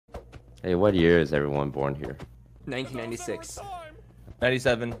Hey, what year is everyone born here? 1996.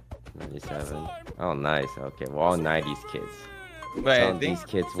 97. 97. Oh, nice. Okay, we're all 90s kids. Wait, Some I of think these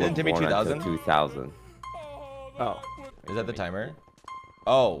kids were isn't Timmy born 2000? until 2000. Oh. Is that the timer?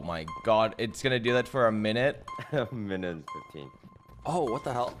 Oh my god, it's gonna do that for a minute. A minute and 15. Oh, what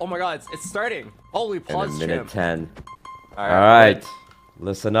the hell? Oh my god, it's starting. Holy And pause a minute champ. 10. All Alright,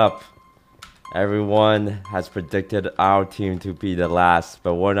 listen up. Everyone has predicted our team to be the last,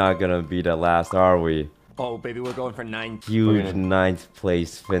 but we're not gonna be the last, are we? Oh, baby, we're going for 9. Huge 9th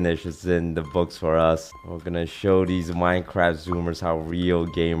place finish is in the books for us. We're gonna show these Minecraft Zoomers how real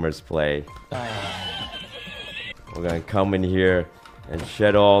gamers play. We're gonna come in here and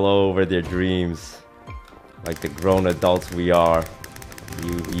shed all over their dreams. Like the grown adults we are.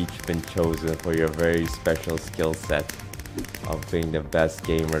 You've each been chosen for your very special skill set of being the best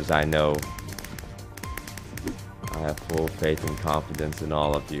gamers I know. I have full faith and confidence in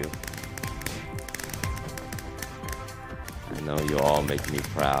all of you. I know you all make me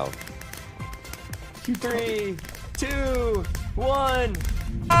proud. 3, 2, 1.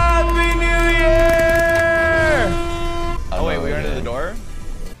 Happy New Year! Oh wait, we went to the door?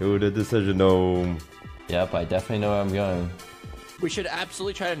 To the decision home. Yep, I definitely know where I'm going. We should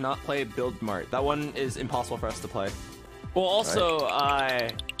absolutely try to not play Build Mart. That one is impossible for us to play. Well, also,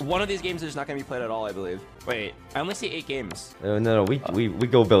 one of these games is not going to be played at all, I believe. Wait, I only see 8 games. No, we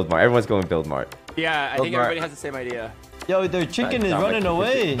go Build Mart. Everyone's going Build Mart. Yeah, I Build think Mart. everybody has the same idea. Yo, their chicken is Shot my running chicken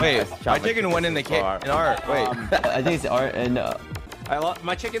away. Wait, my chicken went in the in our. Wait, I think it's art and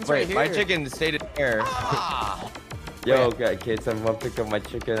My chicken's wait, right here. my chicken stayed in here. Yo, okay, kids, I'm gonna pick up my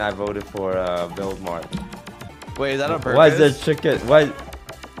chicken. I voted for Build Mart. Wait, is that on purpose? Why is there chicken? Why?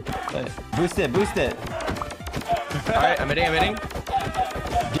 boost it, boost it. Alright, I'm hitting.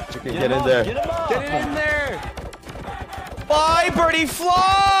 Chicken, get in there. Get him up. Get it in there! Fly, birdie,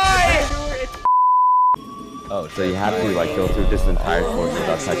 fly! Oh, So you have to like go through this entire course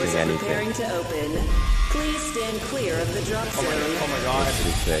without touching Doors are anything. preparing to open. Please stand clear of the drop zone. Oh my god.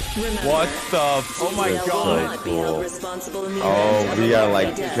 Pretty sick. Remember, What the f- Oh my details god. will not be held Cool. responsible in the Oh, event we of are a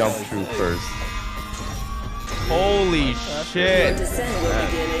like death. jump troopers. Holy Your shit. descent will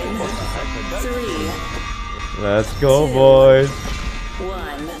begin in 3, Let's go, boys.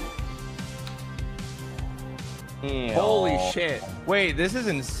 1. Holy shit. Wait, this is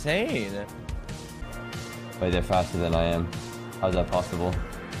insane. Wait, they're faster than I am. How's that possible?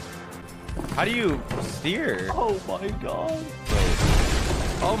 How do you steer? Oh my god.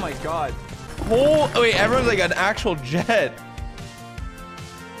 Oh my god. Oh, wait, everyone's like an actual jet.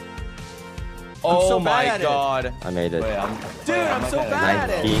 Oh so my bad at it. god. I made it. Wait, Dude, I'm so bad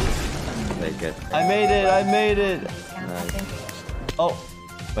at it. 19. Take it. I made it. Nice. Oh,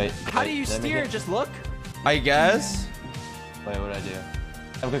 wait. How do you did I make steer? it? Just look. I guess. Wait, what do I do?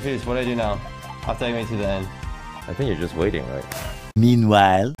 I'm confused. What do I do now? After I make it to the end. I think you're just waiting, right?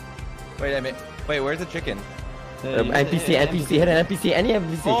 Meanwhile, Wait, wait, where's the chicken? NPC, hit an NPC, any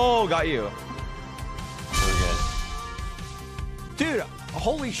NPC. Oh, got you. We're good. Dude,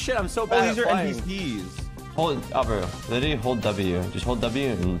 holy shit, I'm so Oh, bad these at are flying. NPCs. Hold, bro. Literally hold W. Just hold W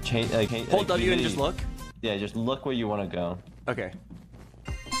and change. Hold W and just look. Yeah, just look where you want to go. Okay.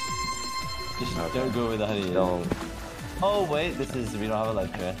 Just don't go where the honey is. Don't. Oh wait, we don't have a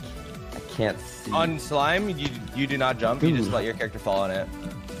life track. I can't see. On slime, you do not jump. You just Dude. let your character fall on it.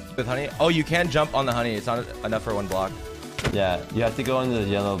 With honey? Oh, you can jump on the honey. It's not enough for one block. Yeah, you have to go on the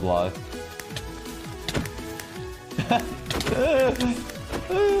yellow block.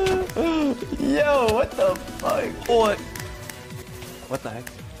 Yo, what the fuck? What? What the heck?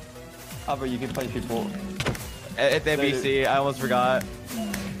 Albert, you can punch people. At the NPC, I almost forgot.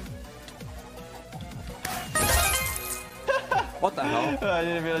 What the hell? I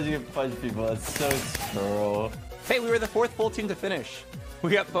didn't realize you could punch people. That's so troll. Hey, we were the 4th full team to finish.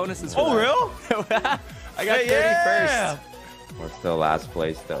 We got bonuses for Oh, that. real? I got 31st. Yeah. We're still last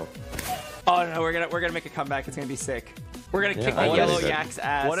place though. Oh no, we're gonna make a comeback. It's gonna be sick. We're gonna kick I the guess yellow so. yak's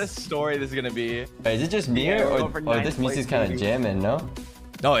ass. What a story this is gonna be. Wait, is it just me Yeah, we're or going for this ninth music's place, kind of baby. jamming, no?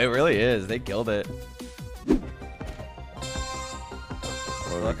 No, it really is. They killed it.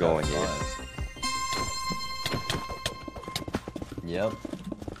 Where are we going here? Yep.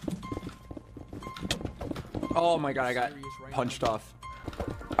 Oh my god, I got punched off.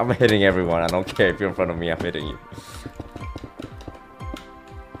 I'm hitting everyone. I don't care if you're in front of me. I'm hitting you.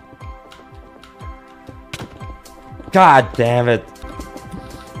 God damn it.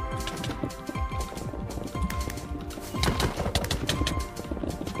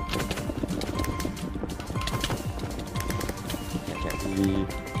 I can't believe.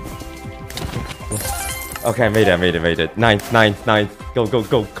 Okay, I made it. Ninth. Go, go,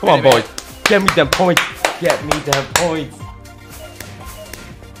 go. Come on, boys. Get me them points. Get me them points.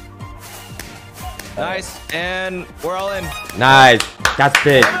 Nice, and we're all in. Nice. That's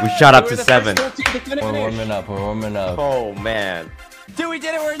big. We shot up to 7. We're warming up. We're warming up. Oh, man. Dude, we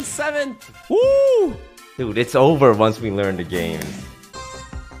did it. We're in 7. Woo! Dude, it's over once we learn the games.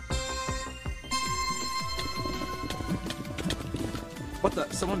 What the?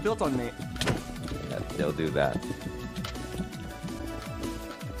 Someone built on me. Yeah, they'll do that.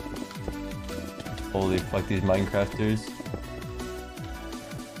 Holy fuck, these Minecrafters.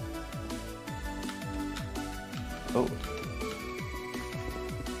 Oh.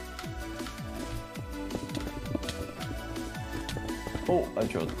 Oh, I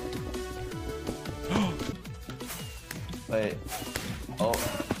trolled. Wait. Oh,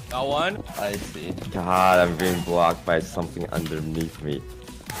 Got one. I see. God, I'm being blocked by something underneath me.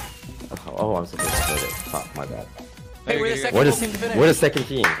 Oh, I'm supposed to hit it. Oh, my bad. Hey, we're the second We're team to finish. the second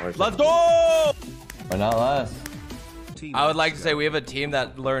team. Let's go! We're not last. I would like to say we have a team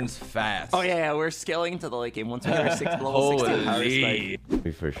that learns fast. Oh yeah, we're scaling to the late game. Once we hit our level 16 power spike.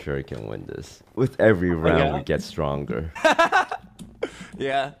 We for sure can win this. With every round, we get stronger.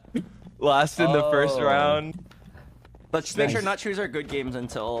 Yeah. Last in the first Oh. round. Let's just make sure not choose our good games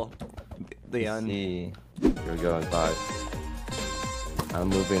until the end. See. Here we go in 5. I'm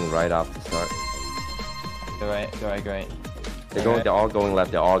moving right off the start. Go right, go right, go right. They're all going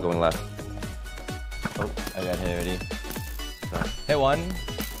left. They're all going left. Oh, I got hit already. Hit one.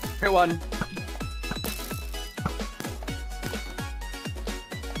 Hit one.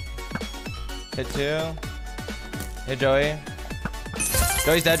 Hit 2. Hit Joey.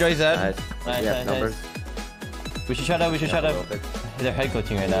 Joey's dead. Joey's dead. Nice. Nice, Yeah, nice, numbers. We should shut up, we should shut A up. little bit. They're head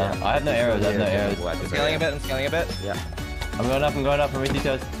coaching right now. I have no arrows, I have no arrows. Ooh, at the Scaling a very bit. I'm scaling a bit. end. Yeah. I'm going up, I'm right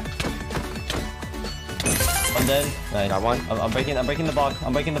details. I'm dead. Nice. Got one. I'm breaking the block.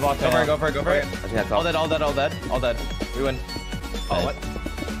 I'm breaking the block. Go right for it. now. Go for it. Go for it. I think that's All all. dead. All dead. All dead. All dead. We win. Oh, what?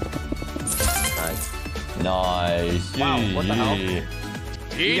 Nice. Nice. Wow, what the hell?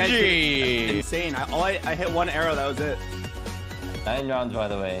 GG. You guys did insane. I hit one arrow. That was it. 9 rounds, by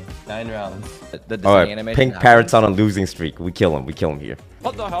the way. 9 rounds. The All design right. animation Pink happens. Parrot's on a losing streak. We kill him. We kill him here.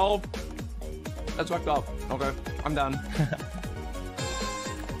 What the hell? That's fucked up. Okay, I'm done.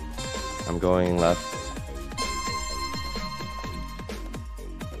 I'm going left.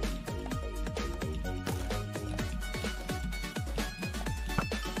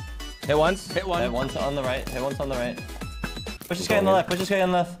 Hit once. Hit one. Hit once on the right. Hit once on the right. Push this guy on the left. Push this guy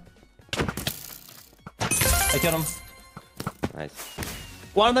on the left. I killed him. Nice.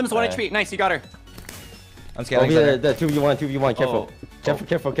 One of them is 1 Okay. HP. Nice, you got her. I'm Oh, scaling. yeah, center. the 2v1, 2v1. Careful. Oh. Careful,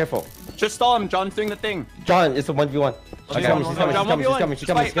 careful, careful. Just stall him. John's doing the thing. John, it's a 1v1. She's Okay. coming, she's coming, John, she's coming, she's 1v1. coming, she's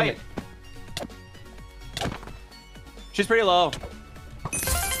coming, she's coming. She's pretty low.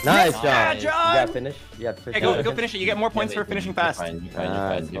 Nice, John. Yeah, You John! gotta finish. You gotta finish. Hey, go finish it. You get more points for finishing fast. You're fine,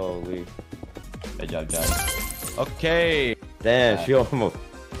 Nice, you're fine. holy. Good job, John. Okay. Damn, she almost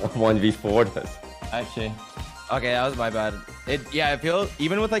 1v4'd us. Actually, Okay, that was my bad. Yeah, it feels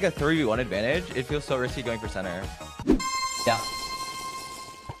even with like a 3v1 advantage, it feels so risky going for center. yeah.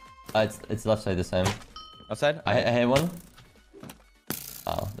 It's left side this time. Outside. I hit one.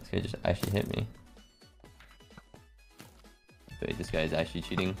 Oh, this guy just actually hit me. Wait, this guy is actually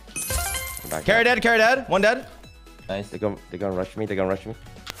cheating. Back Carry up. dead. Carry dead. One dead. Nice. They're gonna rush me. They're gonna rush me.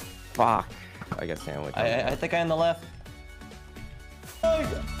 Fuck. I got sandwiched. I hit the guy on the left.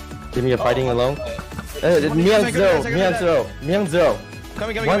 Give me a fighting alone. Myung zero. Myung zero.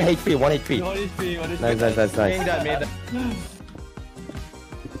 Coming. 1 HP. 1 HP. What is he? What is Nice, nice, nice, Being nice. dead, made that.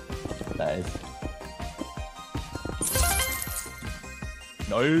 Nice.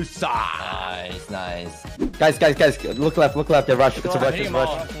 Nice. Nice. Guys. Look left. They're rushing. It's a rush. It's a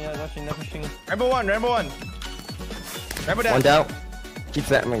rush. Rushing, they're pushing. Rambo one. Rambo dead. One down. Keep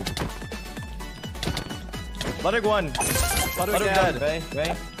that. Ludwig one. Ludwig dead.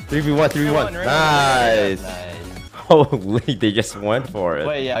 Ray. 3v1. 3v1. Nice. Nice. Holy, they just went for it.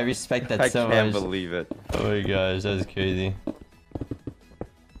 Wait, yeah, I respect that I so can't much. believe it. Oh my gosh, that was crazy.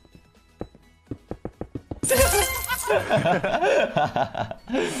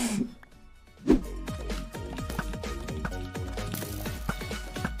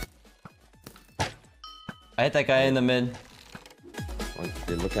 I hit that guy in the mid.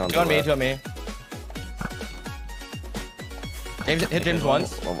 They're looking on Two the on me. left. Two on me. James hit James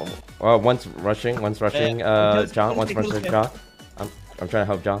once. One's rushing. John. One's rushing. John. I'm trying to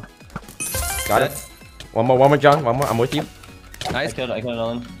help John. Got it. One more, John. One more. I'm with you. Nice. I killed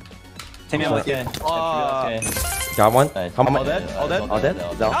Nolan. Timmy, I'm with you. Got one. Nice. How All much? dead. All dead. All dead?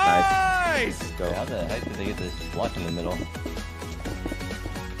 No. Nice. Nice. Go. How the heck did they get this block in the middle?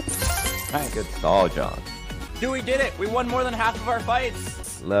 Alright, Good stall, John. Dude, we did it. We won more than half of our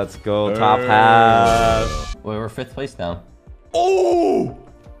fights. Let's go, top half. Wait, we're 5th place now. Oh!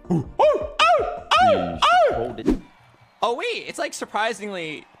 Hold it. Oh wait, it's like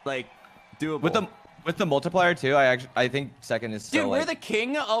surprisingly like doable. With the multiplier too, I think second is still Dude, we're like... the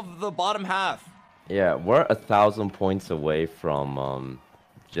king of the bottom half. Yeah, we're 1,000 points away from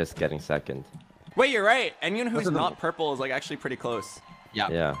just getting second. Wait, you're right. Anyone who's not purple is like actually pretty close. Yeah.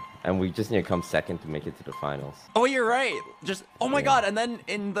 Yeah, and we just need to come second to make it to the finals. Oh, you're right. Just oh my god, and then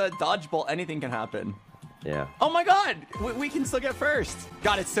in the Dodgebolt, anything can happen. Yeah. Oh my god, we can still get first.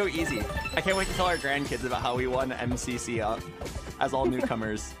 God, it's so easy. I can't wait to tell our grandkids about how we won MCC up as all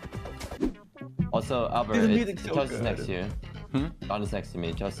newcomers. Also, Albert, Dude, the music's so Chelsea is good. next to you. John is next to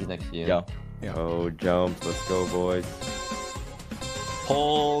me. Chelsea's next to you. Yo. Oh, jump. Let's go, boys.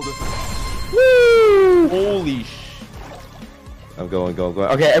 Hold. Holy sh... I'm going.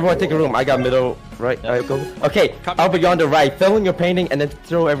 Okay, everyone take a room. I got middle, right? Yeah. Go. Okay, Come- Albert, you're on the right. Fill in your painting and then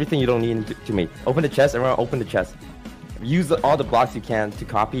throw everything you don't need to me. Open the chest. Everyone open the chest. Use all the blocks you can to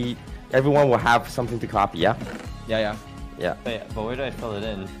copy. Everyone will have something to copy, yeah? Yeah. Yeah. Wait, but where do I fill it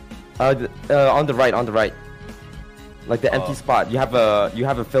in? On the right. Like the empty spot. You have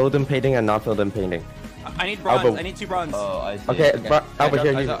a filled in painting and not filled in painting. I need bronze. Albert. I need 2 bronze. Oh, I see. Okay, Albert, I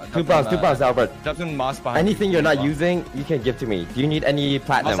here, got- two bronze, Albert. Drop some moss behind Anything you're not using, you can give to me. Do you need any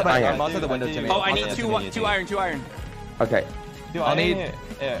platinum? Moss behind- Iron. moss at the window to me. Oh, I need Yeah, two yeah, two yeah. iron, 2 iron. Okay. Dude, I'll iron need- here.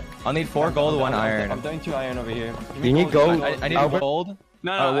 Yeah. I'll need 4 gold, 1 iron. I'm throwing 2 iron over here. Do you need gold? I need Albert? gold.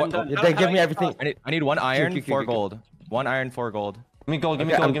 No, Oh, I'm what- done. Then give me everything. I need 1 iron, Q, Q, 4 Q, Q. gold. 1 iron, 4 gold. Give me gold, give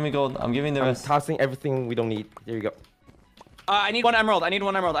me Okay, gold, I'm- give me gold. I'm giving the I'm rest. tossing everything we don't need. There you go. I need 1 emerald. I need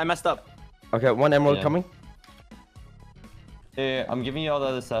 1 emerald. I messed up. Okay, 1 emerald Yeah. coming. Here, I'm giving you all the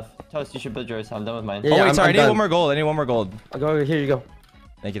other stuff. Toast, you should build yours. I'm done with mine. Yeah, Oh wait, I'm- sorry, I'm I need done. 1 more gold. I need 1 more gold. I'll go, here you go.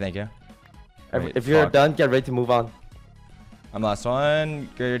 Thank you. Wait, If you're fuck. done, get ready to move on. I'm last one.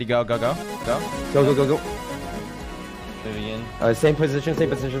 Get ready, go. Go. Moving in. Same position.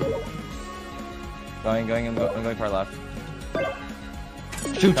 Going, I'm going far left.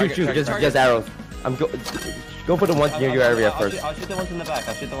 Shoot. Target. Just arrows. Go for the ones near your area first. I'll shoot the ones in the back.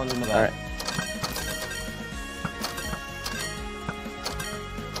 All right.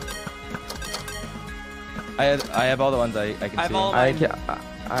 I have all the ones I can I have see. all- I nice. Go.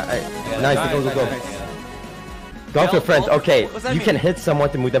 Nice. Go for Bell? friends. Bell? Okay, What does that you mean? can hit someone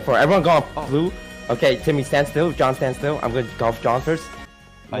to move them forward. Everyone go on blue. Okay, Timmy, stand still. John, stand still. I'm going to golf John first.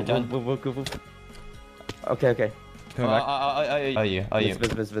 Hi, John. Move. Okay. Coming back. Oh, you.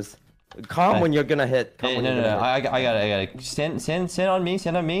 Viz. Calm when you're gonna hit. Calm Hey, when no, you're no, gonna hit. I got it. Stand on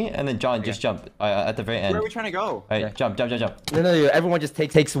me, and then John, just jump at the very end. Where are we trying to go? Alright, jump. No. Everyone just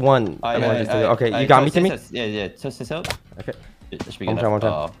takes one. Everyone just do it. Okay, you got me, Timmy. Yeah. Toast. Okay. It should be One good time.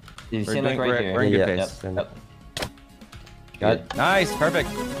 enough. You stand like right here. we're in good Yeah, pace. yes. Yep. Got it. Nice, perfect.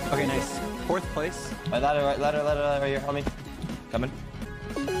 Okay, nice. 4th place. My ladder right here. Help me. Coming.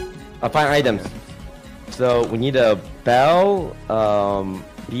 I'll find items. So we need a bell,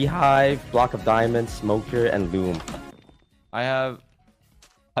 beehive, block of diamonds, smoker, and loom. I have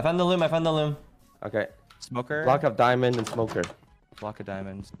I found the loom. Okay. smoker. Block of diamond and smoker. Block of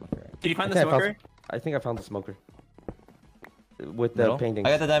diamonds. Smoker. Did you find I the think I found- smoker? I think I found the smoker. With the Middle? paintings.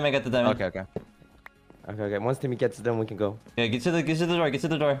 I got the diamond. Okay. Okay. Once Timmy gets it done, we can go. Yeah, get to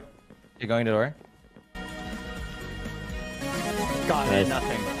the door. You're going to door. God, I Nice. had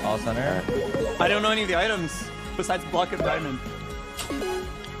nothing. All center. I don't know any of the items besides block of diamond.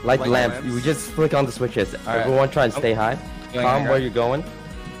 Light the Light lamps. lamps. You just flick on the switches. Alright. Everyone try and stay high. Going Calm higher. where you're going.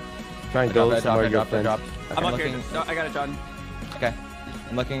 Try and go somewhere you're friends. I'm up looking. here. No, I got it, John. Okay.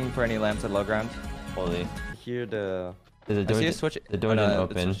 I'm looking for any lamps at low ground. Holy. Here the. There's a I door. see a switch. The door oh, no, didn't the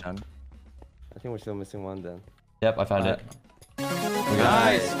open. switch on. I think we're still missing one then. Yep, I found it.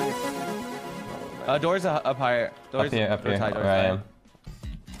 Nice. Doors up higher. Doors Up here. doors high, doors Where I high. am.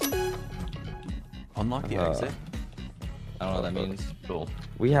 Unlock the Uh, exit. I don't know what that means. Cool.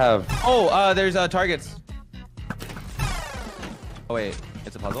 We have. Oh, there's targets. Oh wait,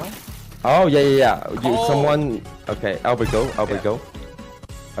 it's a puzzle. Oh yeah. Oh. Someone. Okay, Albert go.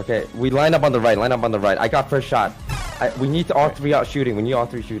 Okay, we line up on the right. I got first shot. We need all three out shooting. We need all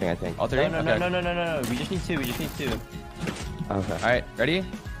three shooting, I think. All three. No. Okay. We just need two. Okay. All right, ready?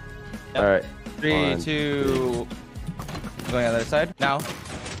 All right. 3, One, 2. Going on the other side now.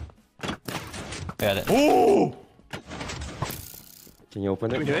 I got it. Ooh! Can you open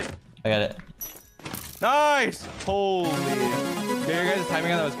Can we it? do it? I got it. Nice! Holy! Your guys'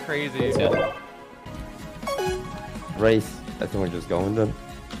 timing on that was crazy. Yeah. Race. I think we're just going then.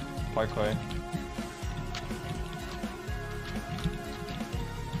 Parkour.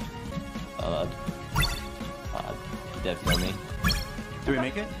 Definitely. Do we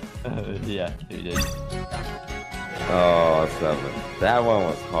make it? Yeah, we did. Oh, 7. That one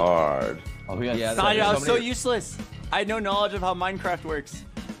was hard. Oh, we got Yeah, Sai, I was so many- useless. I had no knowledge of how Minecraft works.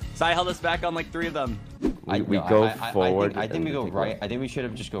 Sai held us back on like 3 of them. We go forward. I think we and go take right. one. I think we should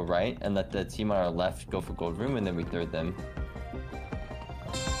have just go right and let the team on our left go for gold room, and then we third them.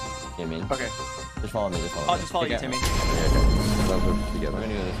 You know what I mean? Okay. Just follow me. Just follow I'll me. just follow you, Okay. Timmy. Let's go We're together.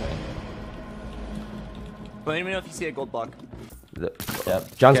 gonna go this way. Let me know if you see a gold block.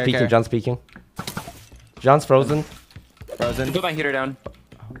 Yep. John's Okay, speaking. okay. John's speaking. John's frozen. Frozen. Put my heater down.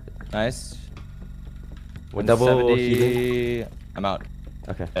 Nice. With double heating. 70. I'm out.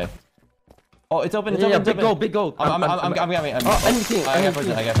 Okay. Okay. Oh, it's open. It's Yeah, open. big goal, big goal. I'm Oh, anything. I got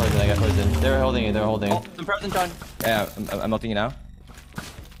frozen. They're holding it. They're holding. Oh, I'm present, John. Yeah, I'm melting you now.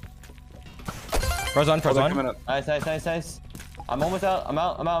 Frozen, They're coming frozen. up. Nice. I'm almost out. I'm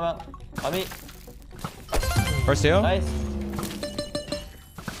out. On me. First two. Nice.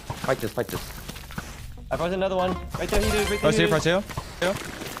 Fight this. I froze another one. Right there, he did. First two, first two.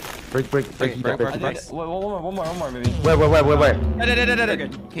 Break. break, One more, maybe. Where? They're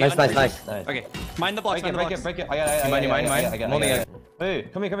good. Okay, Nice. Nice. Okay, mind the blocks, mind the blocks. Break it. I got it. Mine. I'm holding it.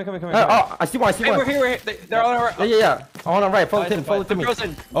 Wait, come here. Oh, I see one. Hey, we're here. They're on our. Yeah. On the right. Follow Nice, Tim. Follow Timmy.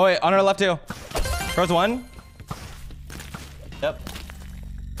 Frozen. Oh wait, on our left too. Frozen one. Yep.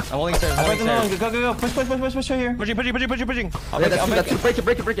 I'm holding stairs. I I'm broke holding the stairs. Go. Push right here. Pushing. I'll Yeah, break that's it. two.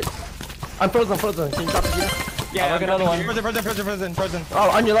 Break it. I'm frozen. Can you drop it here? Yeah, I'll break another one. Frozen. Oh,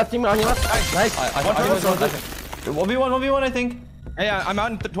 on your left, Timmy. On your left. Nice. I froze. 1v1, I think. Yeah, I'm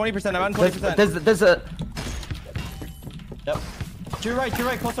out in 20%. I'm out in 20%. There's a. Yep. To your right.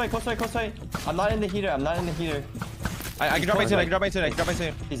 Close right. I'm not in the heater. I can drop my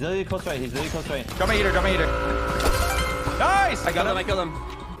soon. He's literally close right. Drop my heater. Nice! I killed him.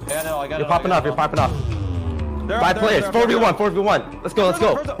 Yeah, no, I got it. You're popping off. They're 5 players. 4v1. Let's go.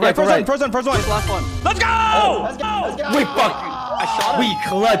 Yeah, Right. frozen. This last one. Let's go! Let's go. We fuck. I shot him. We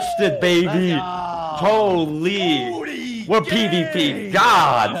clutched it, baby. Holy. We're PvP.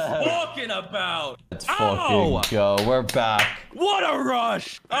 God. Talking about. Let's fucking go. We're back. What a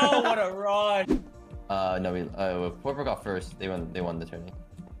rush! Oh, what a rush! No, Portbrook got first. They won the tourney.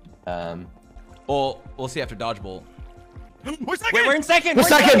 Well, we'll see after Dodgebolt. We're second! Wait, we're in second. We're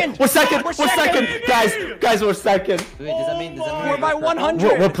second. Guys, we're second. Wait, does that mean We're by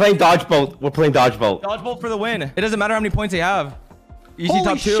 100. We're playing Dodgebolt. Dodgebolt for the win. It doesn't matter how many points they have. Easy Holy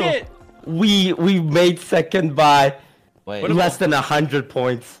top 2. shit. We made second by Wait, less than 100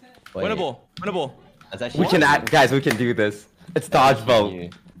 points. wait. Winnable. That's actually Guys, we can do this. It's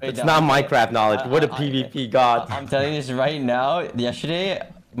Dodgebolt. It's not Minecraft knowledge. We're the PvP god. I'm telling you this right now. yesterday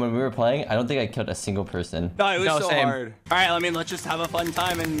when we were playing, I don't think I killed a single person. No, it was so same. hard. All right, let's just have a fun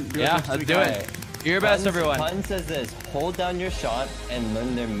time and Yeah, let's do it. Do your best, everyone. Pun says this: hold down your shot and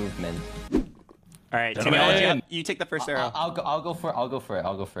learn their movement. All right, Timmy, Gentlemen. I'll let you take the first arrow. I'll go for it.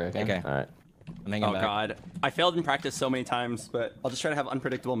 Okay. Okay. All right. I'm hanging Oh back. god, I failed in practice so many times, but I'll just try to have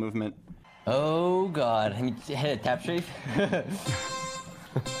unpredictable movement. Oh god. I mean, hit a tap strafe.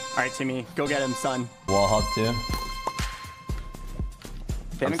 All right, Timmy, go get him, son. Wall hop too.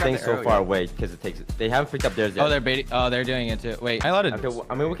 They I'm haven't got staying the so arrow far yet. away because it takes. They haven't picked up theirs yet. Oh, they're baiting. Oh, they're doing it too. Wait, I allowed it. Okay,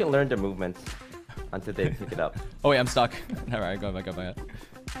 I mean, we can learn their movements until they pick it up. Oh wait, I'm stuck. Never mind, go back up.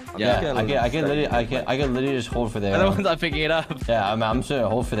 Yeah, I can literally just hold for the They're the arrow. ones not picking it up. Yeah, I'm just gonna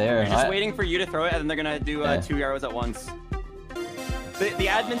hold for the arrow. They're just waiting for you to throw it, and then they're gonna do Yeah. 2 arrows at once. The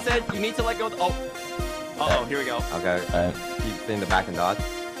admin said you need to let go of the, oh, here we go. Okay. Alright. Keep staying the back and dodge.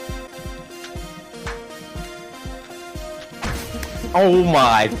 Oh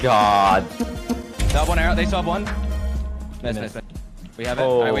my god. Still have one arrow. They still have one. Miss. We have it.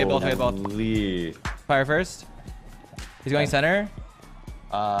 Alright, we have both. Holy. Fire first. He's going center.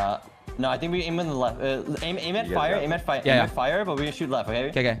 No, I think we aim on the left. Aim at You fire. guys Aim at fire. Yeah, Aim yeah. at fire, but we're gonna shoot left. Okay.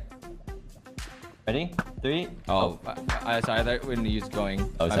 Okay. Ready? 3. Oh, sorry. I thought we didn't use going.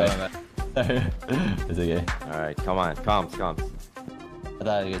 Oh, My sorry. bad, my bad. It's okay. Alright, come on. Comms. I thought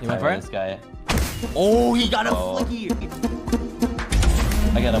I could You went time for it? this guy. Oh, he got a Oh. flicky.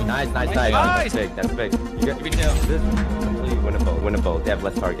 I got him. Nice. Nice. That's big. You get Me too. this is completely winnable. They have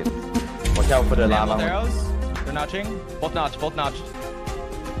less targets. Watch out for the They have both lava. arrows. They're notching. Both notched.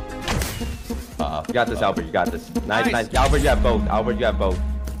 You got this, Albert. You got this. Nice. Nice. Albert, you have both.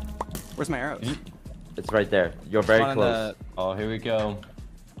 Where's my arrows? It's right there. You're very One on close. Oh, here we go.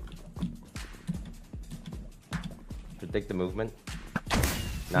 Predict the movement.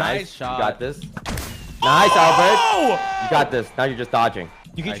 Nice shot. You got this. Nice, Albert. You got this. Now you're just dodging.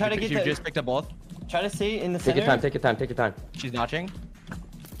 You can try to get You the, just picked up both. try to stay in the Take center. your time. She's notching.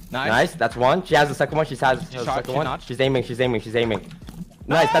 Nice. That's one. She has the second one. She has the second one. notched. She's aiming.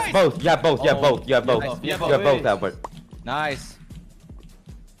 Nice. That's both. You have both. You have both. You have both, Albert. Nice.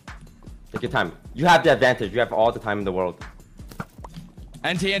 Take your time. You have the advantage. You have all the time in the world.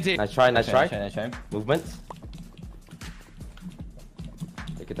 NT. Nice try. Nice try. Nice try. Movement.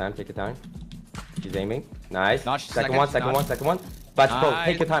 Take your time. She's aiming. Nice. Notch, Second second, one. But both.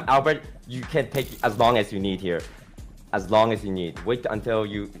 Take your time, Albert. You can take as long as you need here. As long as you need. Wait until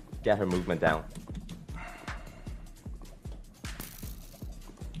you get her movement down.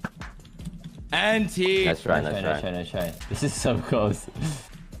 NT. Nice try. Nice try. This is so close.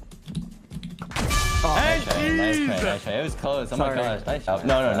 Oh, Nice try. It was close. Oh my gosh. Nice try.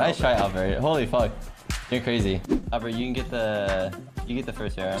 No, nice try, Albert. Holy fuck. You're crazy. Albert, you can get the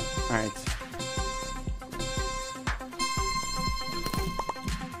first arrow. Alright.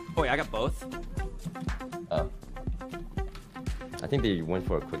 Oh, wait, I got both. Oh. I think they went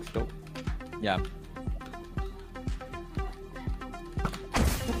for a quick scope. Yeah.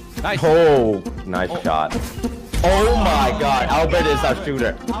 Nice. Oh, nice shot. Oh my god, Albert is our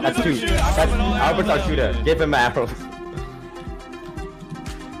shooter. That's two. Albert's our shooter. Give him arrows.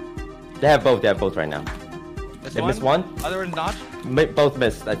 They have both right now. They missed one. Other one notch. Both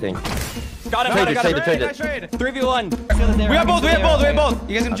missed, I think. Got him. Trade it. Nice trade. 3v1. We have both.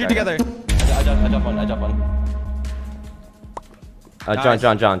 You guys can shoot together. I jump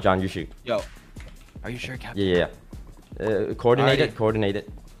one. John, you shoot. Yo. Are you sure, Captain? Yeah. Coordinate it.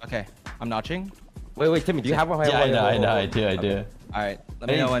 Okay. I'm notching. Wait, Timmy, do you have one? Yeah, I do. Alright. Let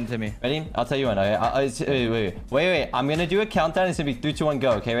me know when, Timmy. Ready? I'll tell you when. Okay? Wait. I'm gonna do a countdown. It's gonna be 3, 2, 1,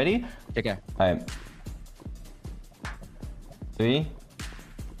 go. Okay, ready? Okay. Alright. 3,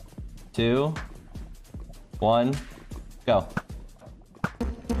 2, 1, go.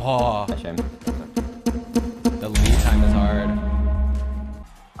 Oh, Nice shame. the lead time is hard.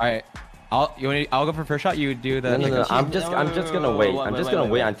 Alright. I'll go for first shot. You do the. No. I'm just gonna wait. I'm just gonna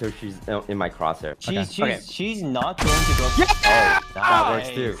wait until she's in my crosshair. She's not going to go. Yeah! Oh, that works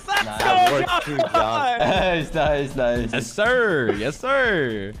too. That works too, John. Nice. Yes,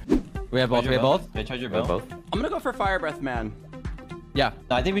 sir. We have both. Can I charge your We're bow? both. I'm gonna go for Fire Breath Man. Yeah.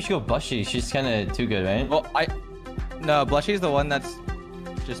 No, I think we should go Bushy. She's kind of too good, right? Well, no, Blushy's the one that's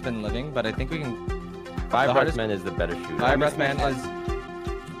just been living, but I think we can. Fire Breath Man is the better shooter. Fire Breath Man is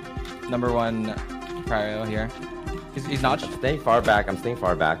 #1 prio here. He's notched. I'm staying far back.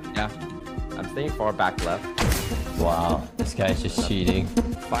 Yeah. I'm staying far back left. Wow, this guy's just cheating.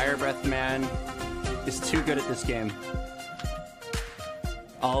 Fire Breath Man is too good at this game.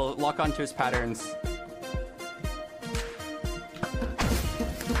 I'll lock onto his patterns.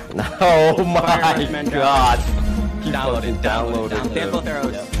 Oh my Breath Man god. Keep Downloaded. downloaded. They have both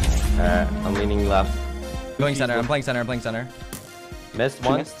arrows. I'm leaning left. Going center. I'm playing center. Missed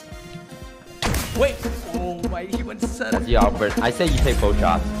one. Wait. Oh my, he went center. That's you, Albert. I say you take both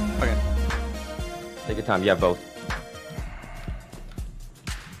shots. Okay. Take your time. You have both.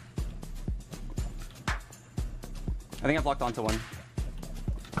 I think I've locked onto one.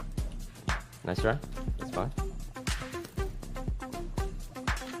 Nice try. That's fine.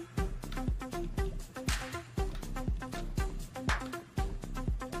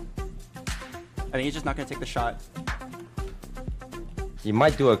 I think he's just not gonna take the shot. You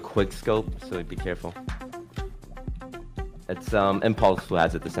might do a quick scope, so be careful. It's Impulse who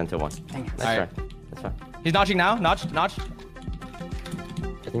has it, the center one. Dang it. Nice try. Alright. That's fine. He's notching now. Notch. I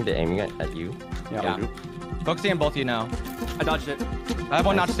think they're aiming at you. Yeah. Group. Focusing on both of you now. I dodged it. I have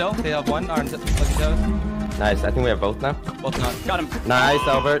one notch still. They have one. Looking those. Nice. I think we have both now. Both not. Got him. Nice,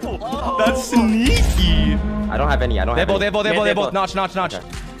 Albert. That's sneaky. I don't have any. They both. Notch. Okay.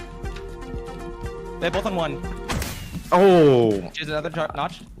 They both on one. Oh. Choose another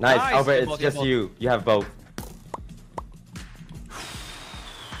notch. Nice, They Albert. both, It's they just both. you. You have both.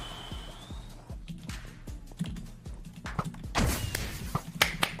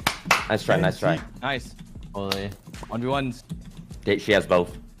 Nice try. Nice. Holy. 1v1s. She has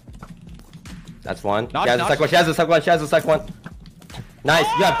both. That's one. Notch, She has the second one. Nice.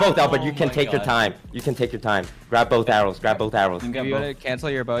 You have both, Albert. You can my take your God. time. Grab both arrows. You can If get you want to both. cancel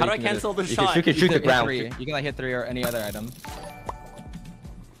your bow, How you do I can cancel the You shot? can shoot the hit ground. 3. You can like hit 3 or any other item.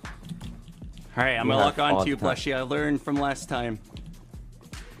 Alright, I'm You gonna have lock on all to you, the time. Plushie. I learned from last time.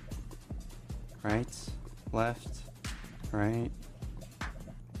 Right, left, right,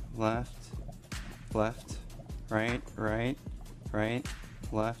 left, left, right,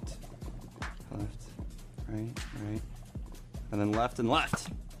 left, right, and then left and left.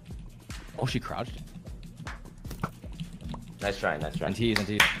 Oh, she crouched. Nice try. And tease.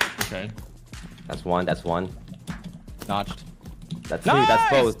 Okay. That's one. Notched. That's Nice! two. That's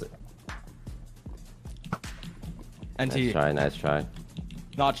both. NT. Nice try. Nice try.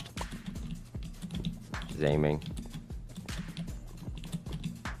 Notched. He's aiming.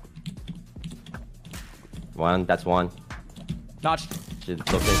 One. That's one. Notched. Should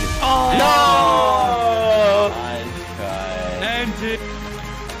look into. Oh! Nice try. NT.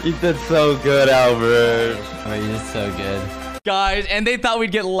 You did so good, Albert. Oh, you did so good. Guys, and they thought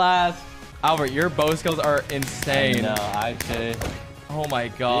we'd get last. Albert, your bow skills are insane. No, actually. Oh my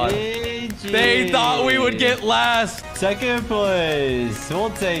god. GG. They thought we would get last. Second place.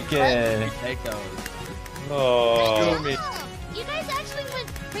 We'll take it. Take those. Oh. Screw me. You guys actually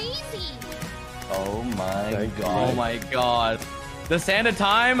went crazy. Oh my Thank god. Oh my god. The Santa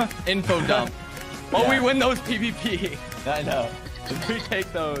time info dump. Oh, we win those PvP. I know. We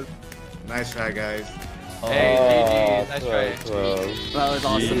take those. Nice try, guys. Hey, GG. Nice so try. close. That was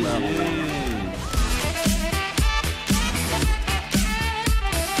awesome, though. GG.